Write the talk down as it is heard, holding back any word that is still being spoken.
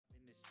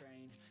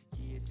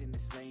brain. Years in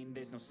this lane,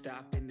 there's no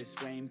stopping this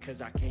flame.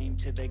 Cause I came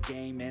to the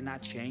game and I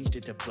changed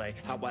it to play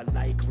how I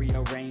like,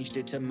 rearranged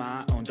it to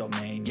my own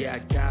domain. Yeah, I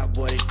got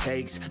what it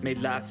takes, made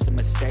lots of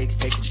mistakes,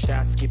 taking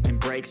shots, skipping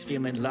breaks,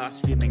 feeling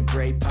lost, feeling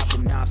great,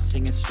 popping off,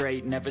 singing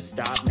straight, never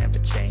stopped, never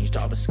changed.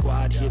 All the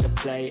squad here to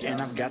play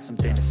and I've got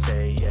something to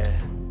say, yeah.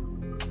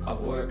 I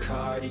work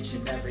hard each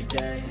and every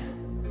day,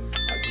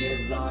 I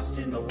get lost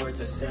in the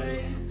words I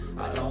say.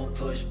 I don't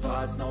push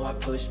pause, no I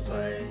push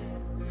play.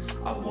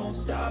 I won't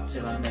stop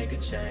till I make a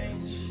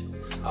change.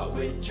 I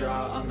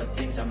withdraw on the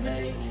things I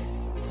make.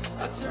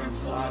 I turn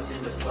flaws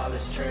into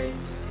flawless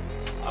traits.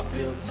 I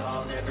build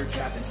tall, never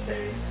capped in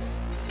space.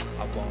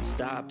 I won't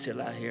stop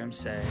till I hear him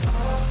say,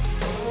 oh,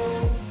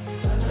 oh,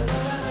 la, la,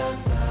 la, la,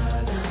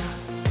 la, la.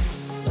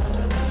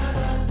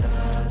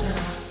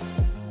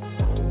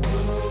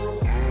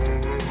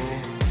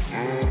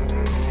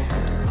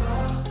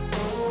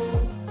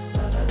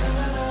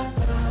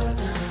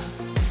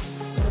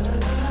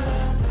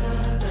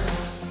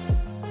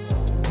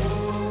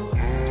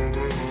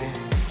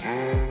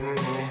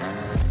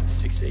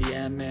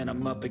 And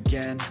I'm up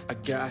again. I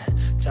got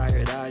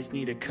tired eyes,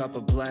 need a cup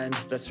of blend.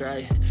 That's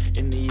right,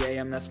 in the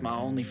AM, that's my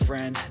only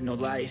friend. No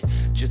light,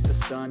 just the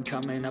sun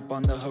coming up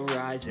on the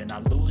horizon. I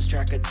lose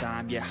track of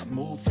time, yeah, I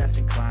move fast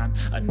and climb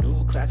a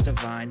new class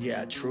divine,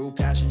 yeah, true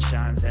passion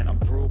shines. And I'm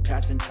through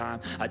passing time,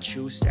 I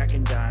choose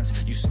stacking dimes.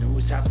 You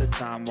snooze half the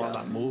time while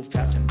I move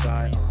passing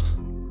by.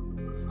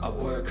 I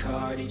work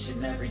hard each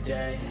and every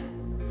day,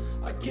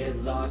 I get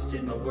lost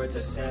in the words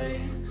I say.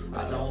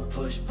 I don't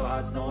push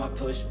pause, no I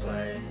push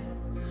play.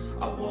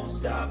 I won't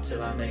stop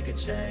till I make a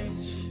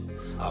change.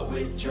 I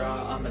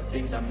withdraw on the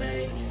things I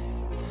make.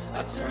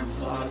 I turn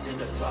flaws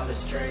into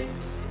flawless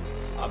traits.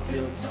 I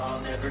build tall,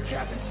 never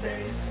capped in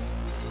space.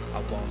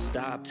 I won't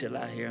stop till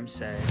I hear him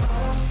say,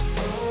 oh,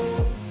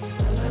 oh,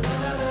 la, la,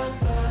 la, la,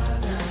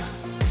 la,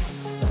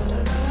 la, la,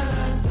 la,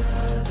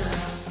 la,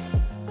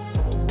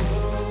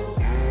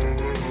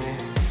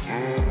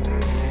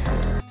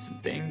 la. Some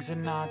things are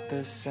not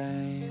the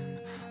same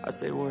as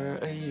they were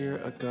a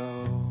year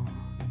ago,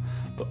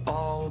 but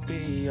all will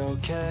be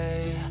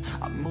okay.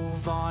 I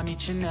move on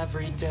each and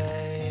every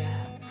day.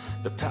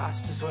 The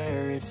past is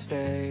where it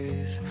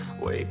stays,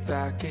 way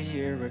back a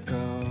year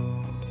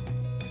ago.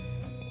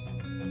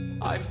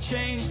 I've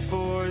changed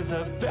for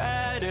the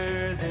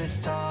better this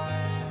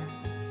time.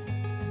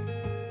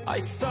 I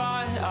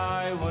thought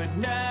I would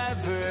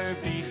never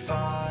be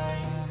fine.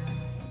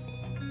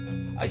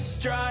 I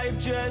strive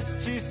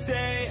just to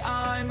say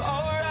I'm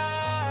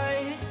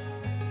alright.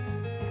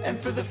 And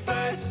for the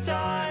first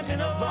time in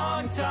a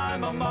long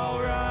time, I'm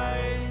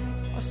alright.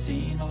 I've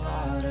seen a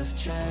lot of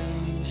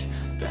change,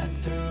 been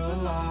through a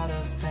lot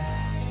of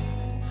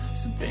pain.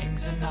 Some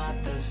things are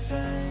not the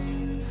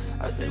same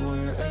as they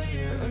were a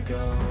year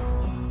ago,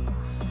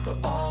 but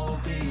all will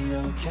be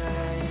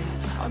okay.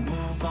 I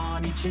move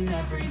on each and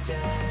every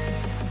day.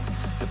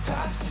 The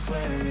past is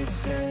where it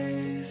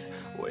stays,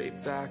 way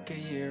back a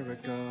year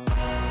ago.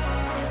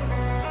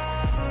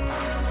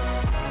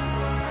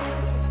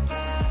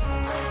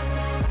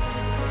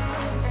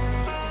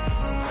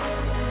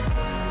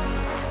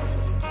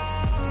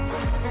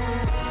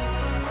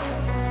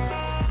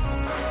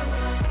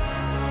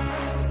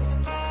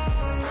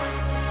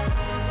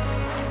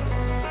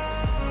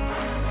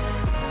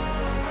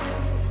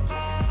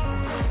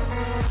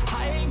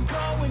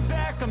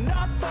 I'm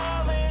not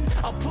falling,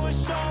 I'll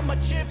push all my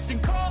chips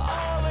and call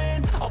all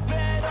in. I'll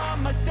bet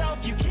on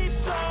myself, you keep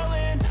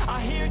stalling.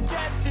 I hear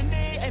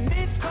destiny and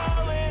it's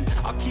calling.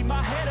 I'll keep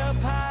my head up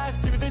high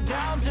through the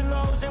downs and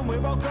lows. And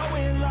we're all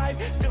going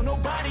life, still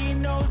nobody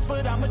knows.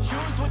 But I'ma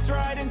choose what's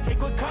right and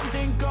take what comes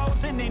and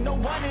goes. And ain't no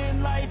one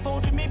in life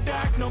holding me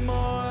back no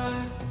more.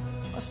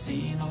 I've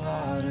seen a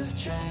lot of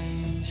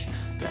change,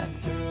 been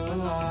through a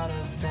lot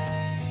of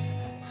pain.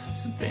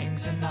 Some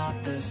things are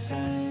not the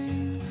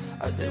same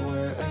as they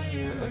were a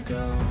year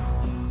ago,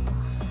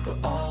 but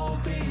all will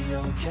be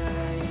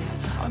okay.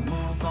 I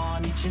move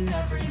on each and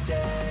every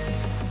day.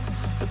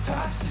 The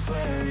past is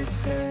where it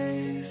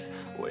stays,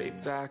 way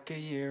back a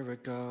year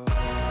ago.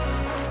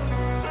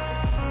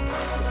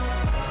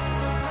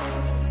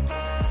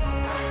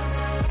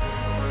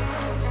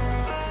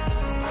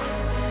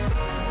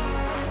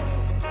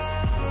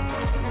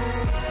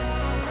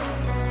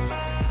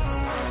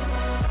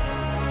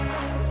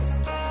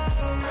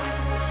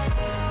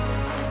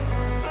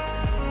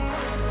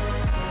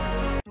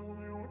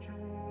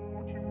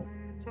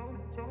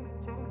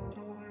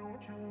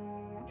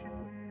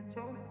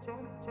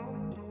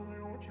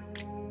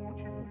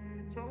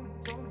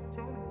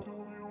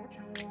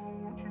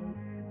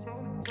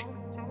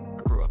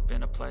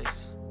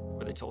 Place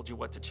where they told you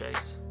what to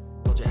chase,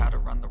 told you how to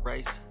run the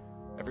race.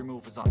 Every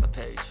move was on the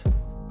page,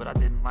 but I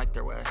didn't like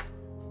their way.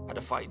 Had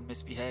to fight and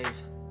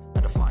misbehave,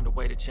 had to find a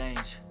way to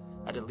change,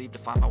 had to leave to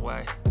find my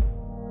way.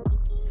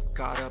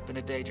 Caught up in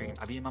a daydream,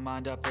 I beat my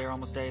mind up there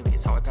almost daily.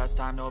 It's how I pass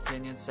time, no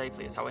opinions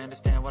safely. It's how I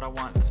understand what I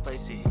want in this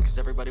place, see. Cause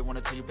everybody wanna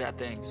tell you bad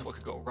things, what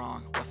could go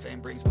wrong, what fame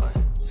brings. But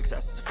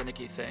success is a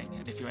finicky thing,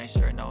 and if you ain't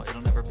sure, no,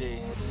 it'll never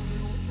be.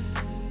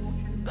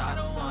 I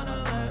don't wanna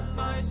let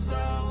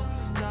myself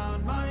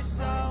down,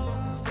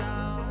 myself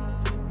down.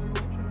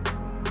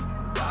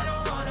 I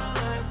don't wanna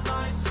let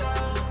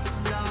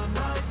myself down,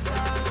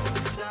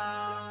 myself down.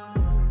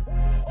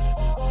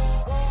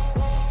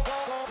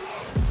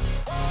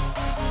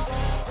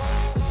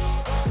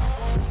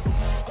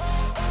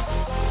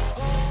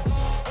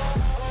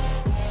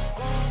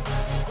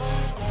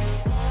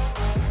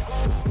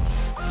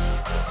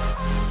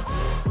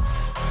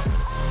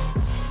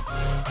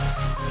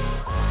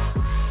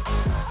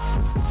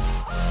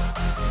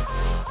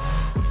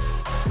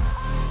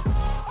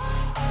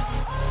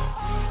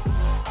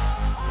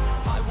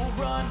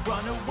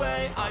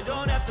 I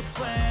don't have to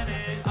plan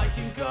it, I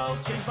can go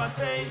change my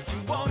fate.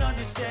 You won't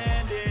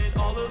understand it,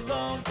 all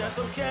alone, that's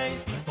okay.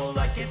 People,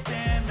 I can't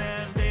stand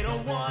them, they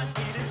don't want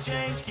me to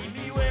change. Keep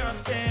me where I'm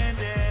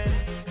standing,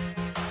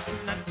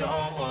 and I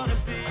don't wanna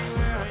be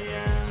where I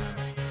am.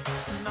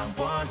 And I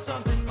want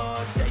something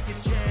more, take a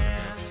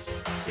chance.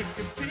 It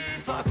could be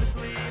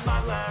possibly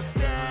my last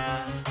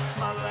dance,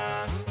 my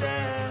last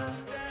dance.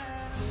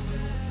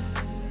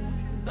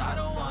 And I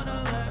don't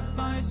wanna let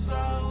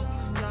myself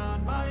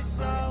down,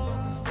 myself.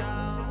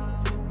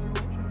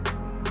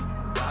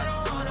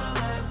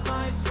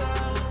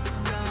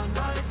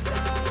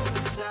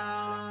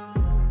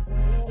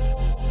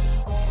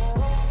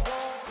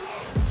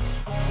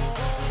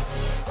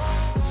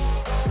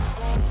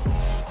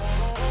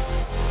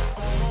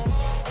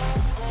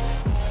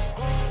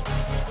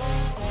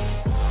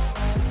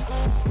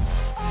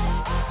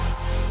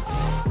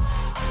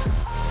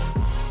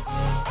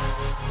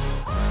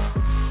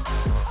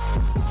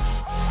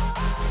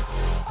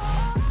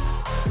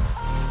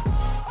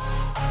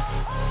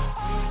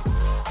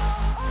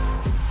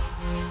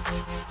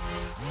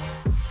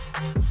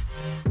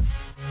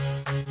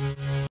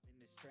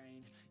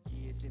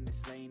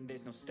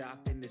 There's no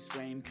stopping this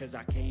flame, cause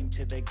I came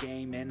to the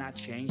game and I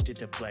changed it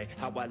to play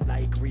how I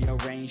like,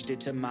 rearranged it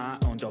to my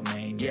own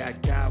domain. Yeah, I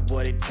got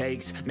what it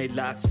takes, made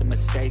lots of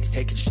mistakes,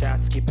 taking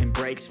shots, skipping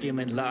breaks,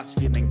 feeling lost,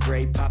 feeling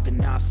great,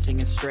 popping off,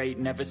 singing straight,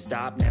 never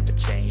stopped, never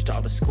changed.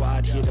 All the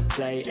squad here to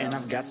play, and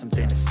I've got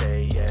something to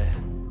say, yeah.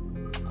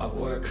 I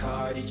work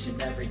hard each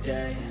and every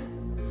day,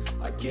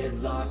 I get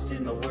lost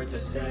in the words I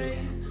say.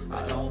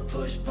 I don't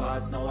push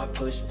pause, no I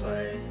push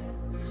play.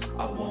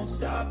 I won't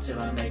stop till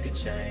I make a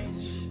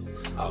change.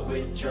 I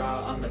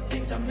withdraw on the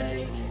things I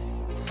make.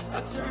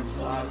 I turn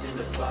flaws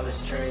into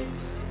flawless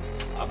traits.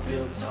 I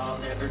build tall,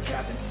 never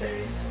capped in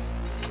space.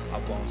 I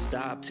won't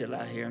stop till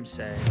I hear him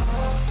say, oh,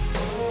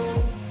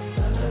 oh,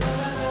 la, la,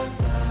 la, la,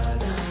 la,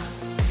 la.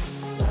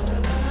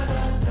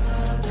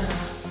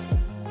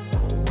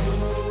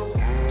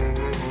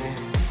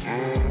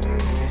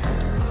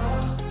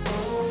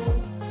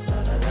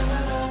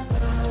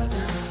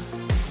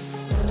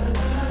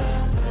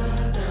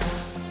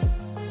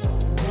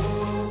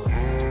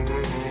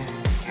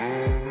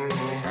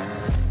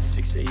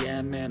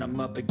 And I'm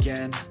up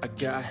again. I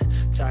got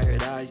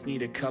tired eyes,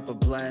 need a cup of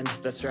blend.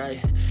 That's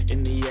right,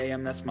 in the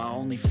AM, that's my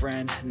only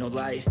friend. No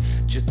light,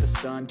 just the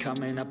sun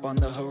coming up on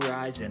the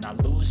horizon. I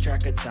lose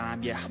track of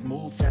time, yeah, I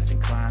move fast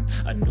and climb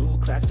a new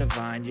class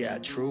divine, yeah,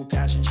 true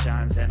passion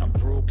shines. And I'm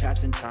through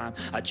passing time,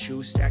 I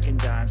choose stacking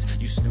dimes.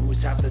 You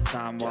snooze half the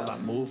time while I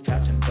move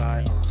passing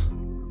by.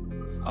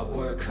 I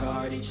work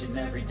hard each and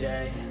every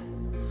day,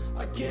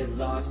 I get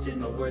lost in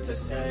the words I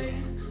say.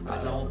 I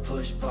don't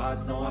push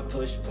pause, no I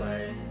push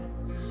play.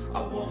 I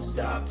won't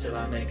stop till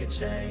I make a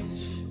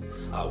change.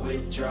 I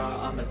withdraw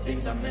on the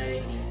things I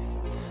make.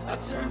 I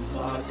turn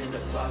flaws into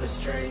flawless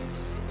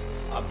traits.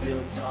 I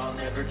build tall,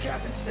 never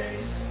capped in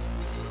space.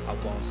 I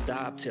won't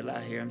stop till I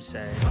hear him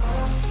say,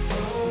 oh,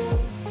 oh,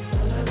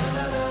 la, la,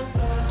 la, la,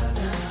 la,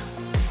 la.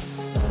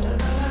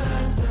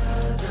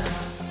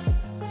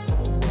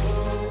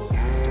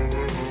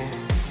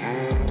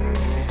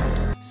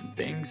 Some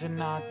things are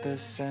not the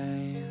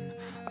same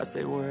as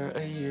they were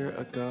a year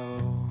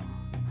ago,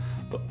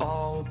 but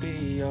all will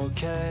be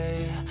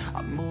okay.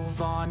 I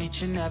move on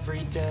each and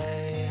every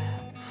day.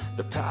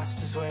 The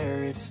past is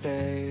where it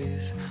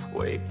stays,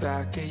 way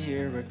back a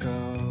year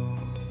ago.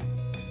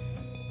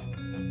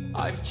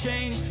 I've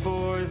changed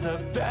for the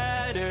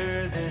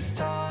better this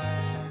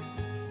time.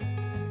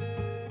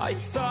 I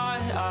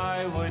thought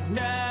I would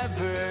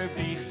never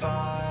be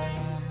fine.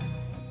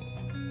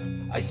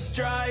 I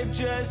strive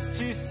just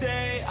to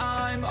say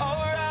I'm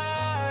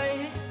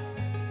alright,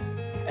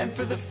 and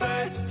for the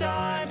first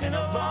time in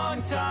a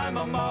long time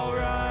I'm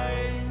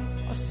alright.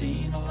 I've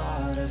seen a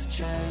lot of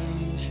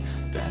change,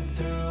 been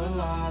through a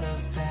lot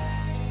of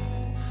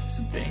pain.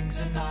 Some things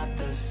are not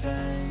the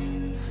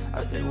same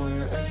as they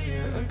were a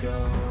year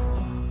ago,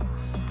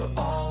 but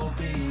all will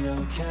be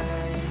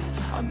okay.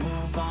 I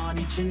move on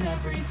each and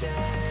every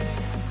day.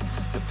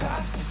 The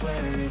past is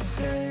where it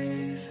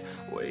stays,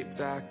 way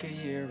back a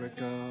year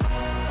ago.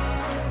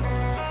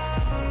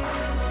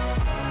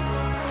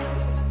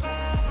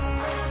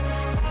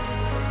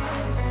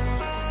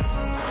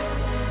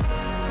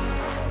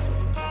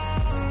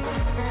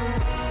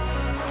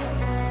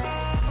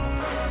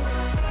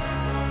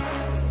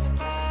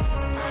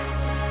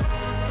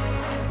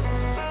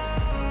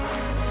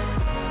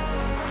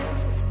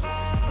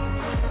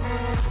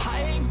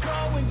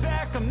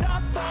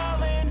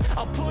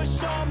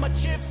 cash all my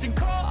chips and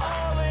call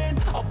all in.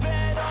 I'll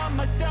bet on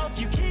myself,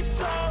 you keep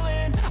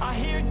stalling. I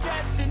hear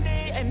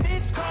destiny and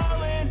it's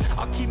calling.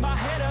 I'll keep my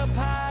head up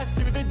high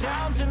through the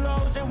downs and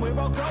lows, and we're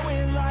all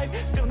going life.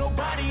 Still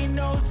nobody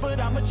knows, but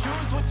I'ma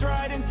choose what's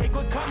right and take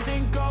what comes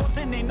and goes.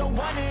 And ain't no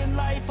one in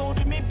life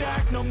holding me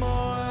back no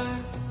more.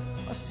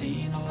 I've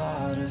seen a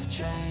lot of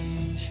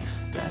change,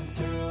 been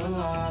through a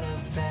lot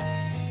of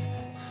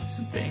pain.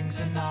 Some things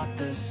are not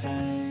the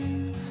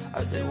same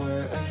as they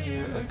were a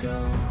year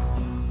ago,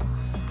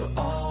 but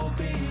all will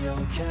be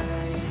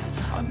okay.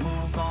 I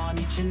move on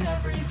each and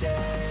every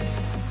day.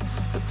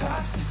 The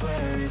past is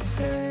where it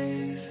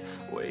stays,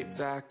 way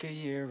back a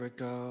year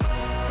ago.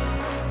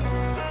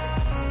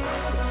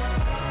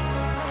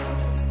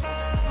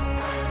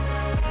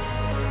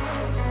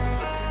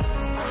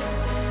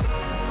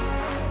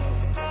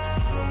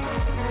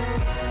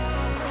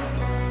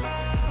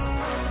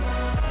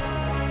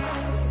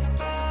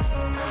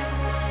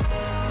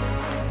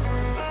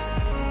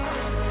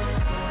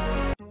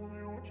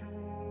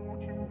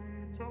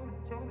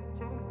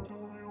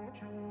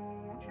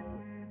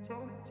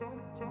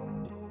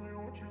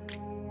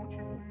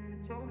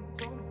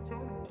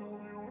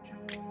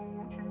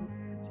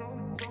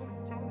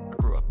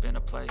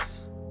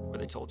 Place where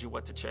they told you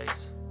what to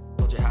chase,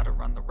 told you how to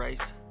run the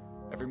race.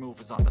 Every move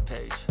was on the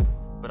page,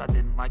 but I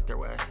didn't like their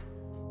way.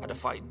 Had to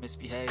fight and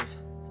misbehave,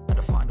 had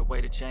to find a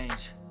way to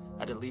change,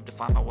 had to leave to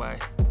find my way.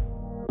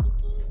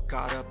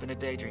 Caught up in a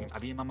daydream, I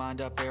beat my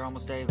mind up there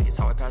almost daily. It's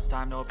how I pass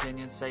time, no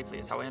opinions safely.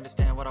 It's how I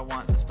understand what I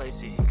want in this place,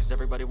 see. Cause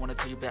everybody wanna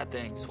tell you bad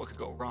things, what could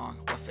go wrong,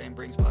 what fame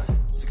brings. But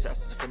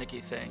success is a finicky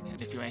thing, and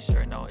if you ain't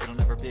sure, no, it'll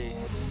never be.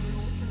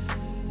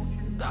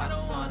 I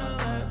don't wanna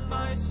let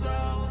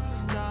myself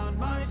down,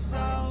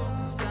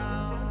 myself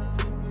down.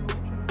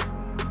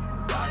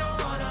 I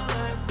don't wanna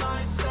let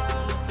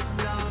myself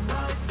down,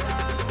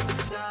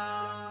 myself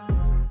down.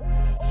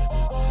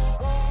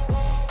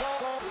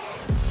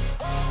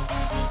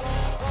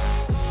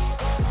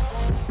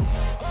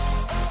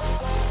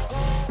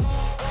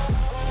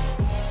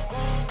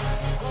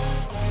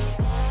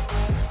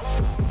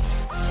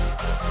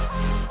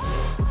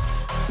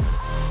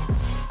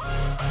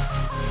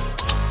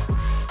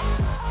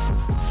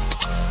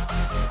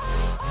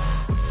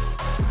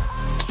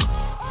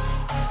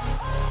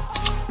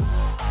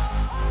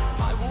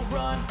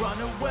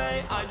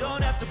 I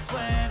don't have to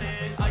plan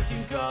it, I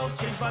can go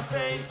change my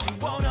fate. You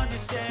won't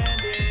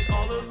understand it,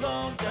 all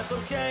alone, that's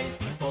okay.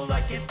 People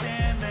I can't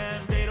stand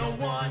them, they don't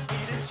want